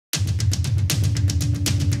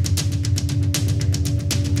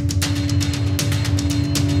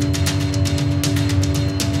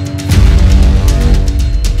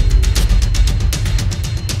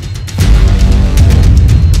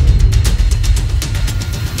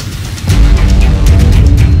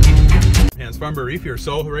farmboyreef here.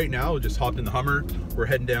 So right now, just hopped in the Hummer. We're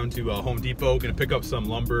heading down to Home Depot, gonna pick up some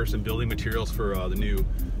lumber, some building materials for the new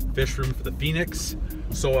fish room for the Phoenix.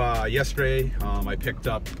 So yesterday, I picked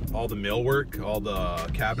up all the millwork, all the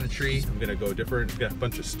cabinetry. I'm gonna go different, got a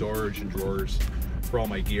bunch of storage and drawers for all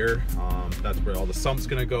my gear. That's where all the sump's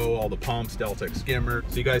gonna go, all the pumps, Deltec skimmer.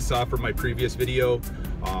 So you guys saw from my previous video,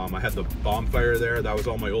 I had the bonfire there. That was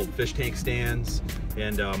all my old fish tank stands.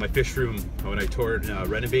 And my fish room, when I tore it and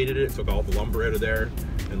renovated it, took all the lumber out of there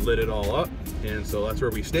and lit it all up. And so that's where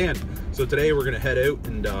we stand. So today we're gonna head out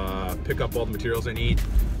and pick up all the materials I need.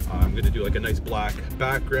 I'm gonna do like a nice black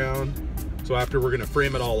background. So after, we're gonna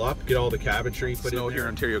frame it all up, get all the cabinetry put in there. Here in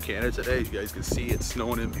Ontario, Canada today. As you guys can see, it's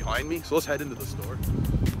snowing in behind me. So let's head into the store.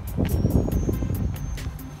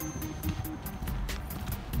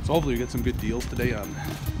 So hopefully we get some good deals today on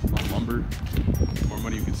lumber. The more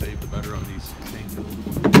money you can save, the better on these tank builds.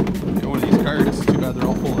 Get one of these carts. It's too bad they're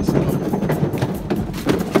all full of snow.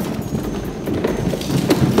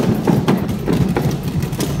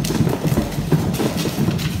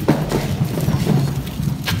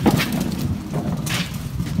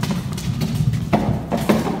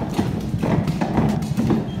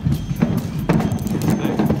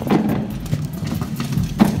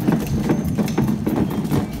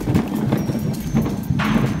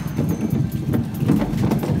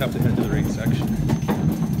 Have to head to the right section.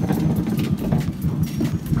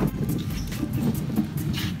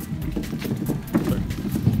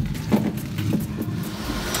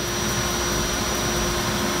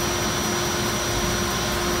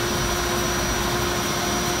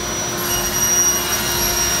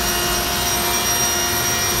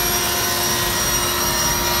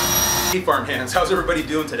 Hey farm hands, how's everybody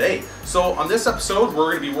doing today? So on this episode,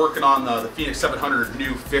 we're going to be working on the Phoenix 700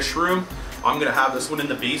 new fish room. I'm going to have this one in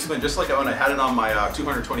the basement, just like when I had it on my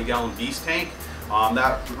 220 gallon beast tank.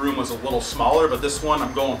 That room was a little smaller, but this one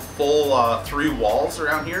I'm going full 3 walls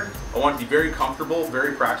around here. I want it to be very comfortable,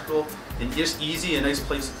 very practical, and just easy, a nice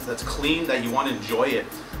place that's clean, that you want to enjoy it.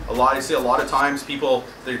 I see a lot of times people,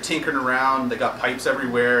 they're tinkering around, they got pipes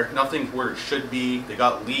everywhere, nothing where it should be, they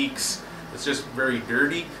got leaks. It's just very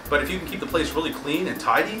dirty, but if you can keep the place really clean and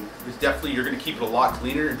tidy, it's definitely, you're going to keep it a lot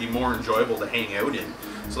cleaner and be more enjoyable to hang out in.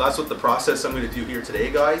 So that's what the process I'm going to do here today,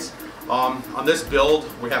 guys. On this build,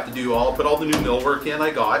 we have to do put all the new millwork in I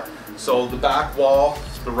got. So the back wall,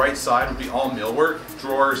 the right side would be all millwork,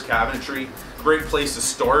 drawers, cabinetry. Great place to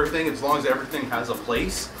store everything. As long as everything has a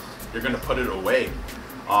place, you're going to put it away.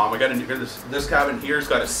 I got this cabin here has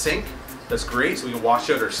got a sink. That's great, so we can wash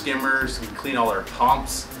out our skimmers, we can clean all our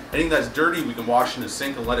pumps. Anything that's dirty, we can wash in the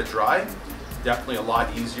sink and let it dry. Definitely a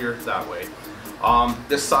lot easier that way.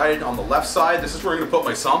 This side, on the left side, this is where I'm going to put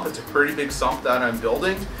my sump. It's a pretty big sump that I'm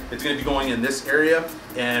building. It's going to be going in this area,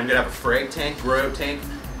 and I'm going to have a frag tank, grow-out tank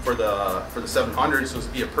for the 700, so this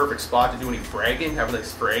would be a perfect spot to do any fragging, have a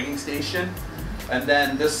nice fragging station. And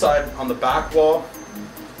then this side on the back wall,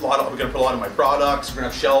 we're going to put a lot of my products. We're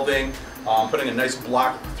going to have shelving. Putting a nice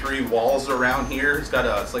black 3 walls around here. It's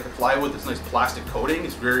like a plywood, this nice plastic coating.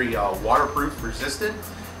 It's very waterproof, resistant,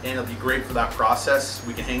 and it'll be great for that process.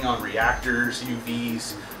 We can hang on reactors,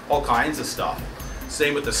 UVs, all kinds of stuff.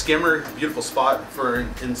 Same with the skimmer, beautiful spot for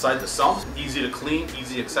inside the sump. Easy to clean,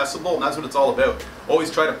 easy accessible, and that's what it's all about.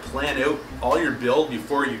 Always try to plan out all your build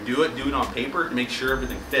before you do it on paper to make sure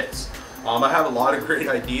everything fits. I have a lot of great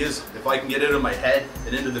ideas. If I can get it in my head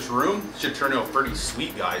and into this room, it should turn out pretty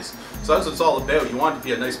sweet, guys. So that's what it's all about. You want it to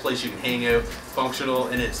be a nice place you can hang out, functional,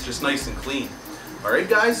 and it's just nice and clean. Alright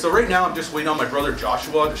guys, so right now I'm just waiting on my brother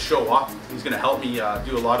Joshua to show up. He's going to help me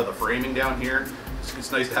do a lot of the framing down here.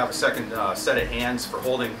 It's nice to have a second set of hands for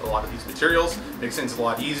holding a lot of these materials. Makes things a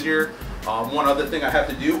lot easier. One other thing I have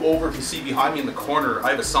to do, over, if you see behind me in the corner,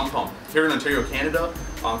 I have a sump pump here in Ontario, Canada,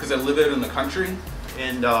 because I live out in the country,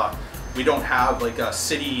 and we don't have like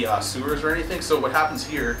city sewers or anything. So what happens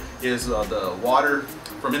here is the water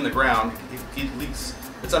from in the ground, it leaks.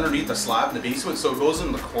 It's underneath the slab in the basement, so it goes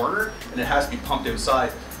in the corner and it has to be pumped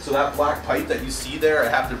outside. So that black pipe that you see there, I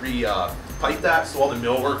have to re-pipe that so all the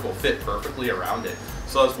millwork will fit perfectly around it.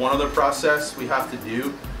 So that's one other process we have to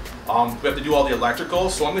do. We have to do all the electrical.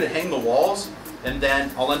 So I'm going to hang the walls, and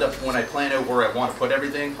then I'll end up, when I plan out where I want to put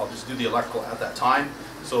everything, I'll just do the electrical at that time.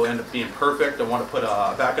 So it'll end up being perfect. I want to put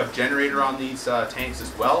a backup generator on these tanks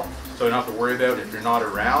as well, so you don't have to worry about if you're not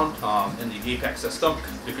around in the Apex system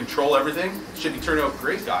to control everything. It should be turning out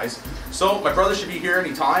great, guys. So my brother should be here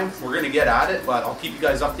anytime. We're going to get at it, but I'll keep you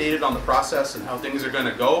guys updated on the process and how things are going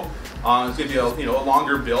to go. It's going to be a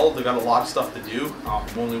longer build. They've got a lot of stuff to do. I'm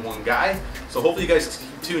only one guy, so hopefully you guys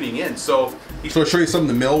keep tuning in. So So I'll show you some of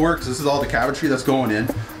the millwork. This is all the cabinetry that's going in.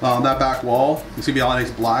 That back wall, it's gonna be all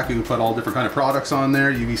nice black. You can put all different kind of products on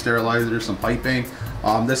there, UV sterilizer, some piping.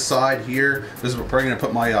 This side here, this is where I'm gonna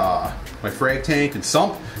put my my frag tank and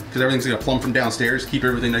sump, because everything's gonna plumb from downstairs, keep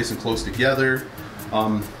everything nice and close together.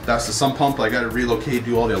 That's the sump pump. I gotta relocate,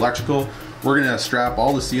 do all the electrical. We're gonna strap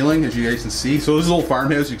all the ceiling, as you guys can see. So this is old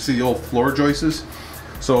farmhouse, you can see the old floor joists.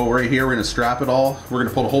 So right here, we're gonna strap it all. We're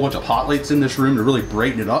gonna put a whole bunch of hot lights in this room to really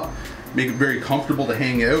brighten it up, make it very comfortable to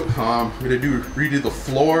hang out. We're gonna redo the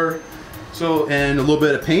floor, and a little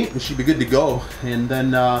bit of paint. We should be good to go. And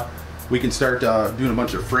then we can start doing a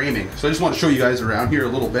bunch of framing. So I just want to show you guys around here a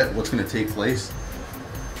little bit what's gonna take place.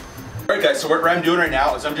 All right guys, so what I'm doing right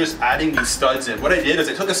now is I'm just adding these studs in. What I did is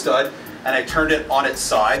I took a stud and I turned it on its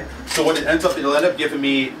side. So what it'll end up giving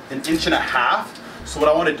me 1.5 inches. So what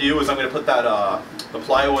I want to do is I'm going to put that the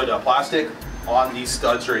plywood plastic on these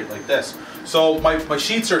studs right like this. So my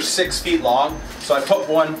sheets are 6 feet long. So I put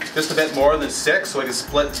one just a bit more than 6, so I can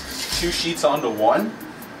split 2 sheets onto one.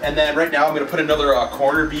 And then right now I'm going to put another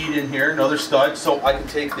corner bead in here, another stud, so I can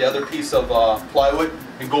take the other piece of plywood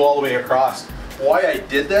and go all the way across. Why I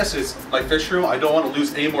did this is my fish room, I don't want to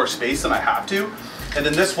lose any more space than I have to. And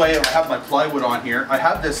then this way, when I have my plywood on here, I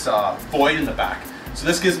have this void in the back. So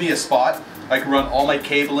this gives me a spot. I can run all my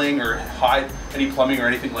cabling or hide any plumbing or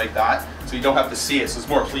anything like that, so you don't have to see it, so it's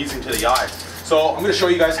more pleasing to the eye. So I'm going to show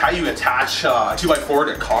you guys how you attach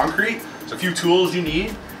 2x4 to concrete. There's a few tools you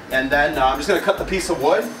need, and then I'm just going to cut the piece of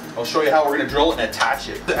wood. I'll show you how we're going to drill it and attach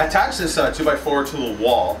it. To attach this 2x4 to the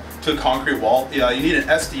wall, to the concrete wall, you need an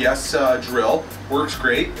SDS drill. Works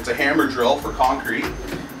great. It's a hammer drill for concrete.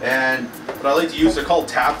 And what I like to use, they're called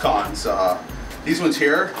Tapcons. These ones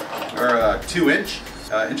here are 2-inch,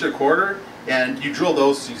 1.25 inch. And you drill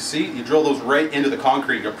those, you see, you drill those right into the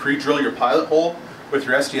concrete. You'll pre-drill your pilot hole with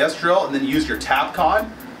your SDS drill, and then use your Tapcon,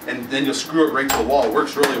 and then you'll screw it right to the wall. It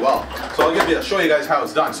works really well. So I'll show you guys how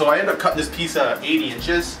it's done. So I end up cutting this piece 80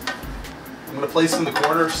 inches. I'm going to place it in the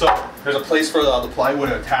corner, so there's a place for the plywood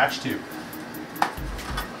to attach to.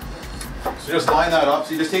 So just line that up.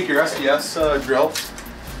 So you just take your SDS drill.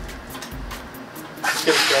 Let's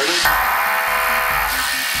get it started.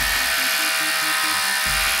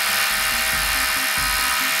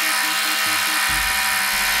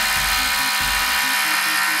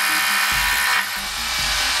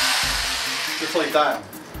 Just like that.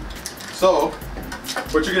 So,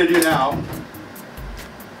 what you're going to do now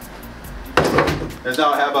is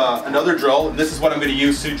now I have another drill, and this is what I'm going to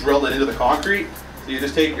use to drill it into the concrete. So you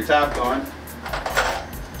just take your Tapcon,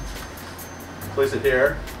 place it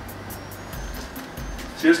here.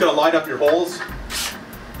 So you're just going to line up your holes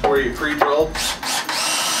to where you pre-drilled.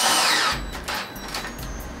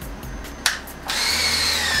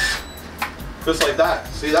 Just like that.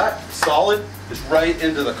 See that? Solid. Just right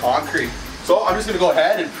into the concrete. So I'm just going to go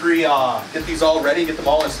ahead and get these all ready, get them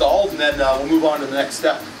all installed, and then we'll move on to the next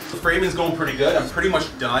step. The framing's going pretty good. I'm pretty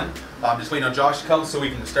much done. I'm just waiting on Josh to come so we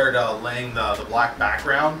can start laying the black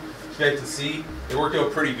background. As you guys can see, it worked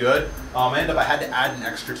out pretty good. I had to add an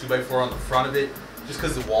extra 2x4 on the front of it, just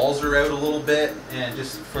because the walls are out a little bit, and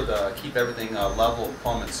just for keep everything level,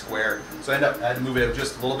 plumb, and square. So I had to move it out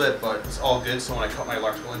just a little bit, but it's all good. So when I cut my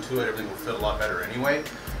electrical into it, everything will fit a lot better anyway.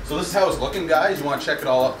 So this is how it's looking, guys. You want to check it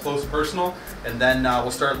all up close, personal, and then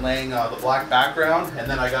we'll start laying the black background, and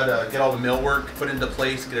then I gotta get all the millwork put into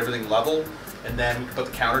place, get everything level, and then we can put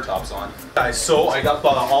the countertops on. Guys, so I got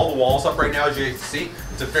all the walls up right now, as you can see.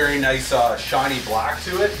 It's a very nice shiny black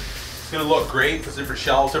to it. It's gonna look great. There's different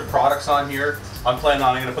shelves, different products on here. I'm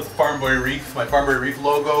gonna put the farmboyreef, my farmboyreef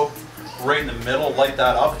logo, right in the middle, light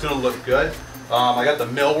that up. It's gonna look good. I got the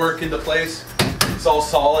millwork into place. It's all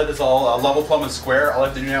solid, it's all level, plumb, and square. All I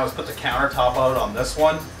have to do now is put the countertop out on this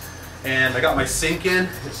one. And I got my sink in.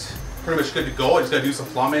 It's pretty much good to go. I just gotta do some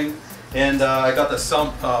plumbing. And I got the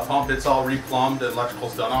sump pump, it's all replumbed, the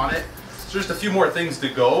electrical's done on it. So just a few more things to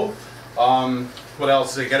go. What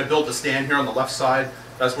else? I gotta build the stand here on the left side.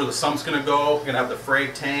 That's where the sump's gonna go. We're gonna have the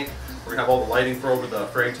frag tank. We're gonna have all the lighting for over the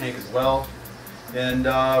frag tank as well. And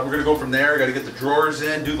we're gonna go from there. Gotta get the drawers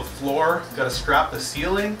in, do the floor, gotta strap the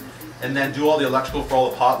ceiling, and then do all the electrical for all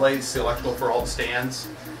the pot lights, the electrical for all the stands,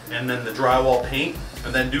 and then the drywall paint,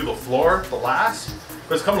 and then do the floor, the last.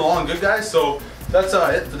 But it's coming along good, guys. So that's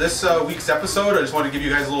it for this week's episode. I just want to give you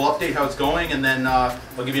guys a little update how it's going, and then I'll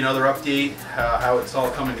give you another update how it's all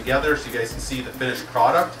coming together so you guys can see the finished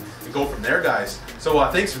product and go from there, guys. So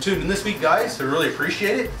thanks for tuning in this week, guys. I really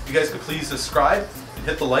appreciate it. If you guys could please subscribe and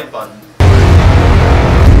hit the like button.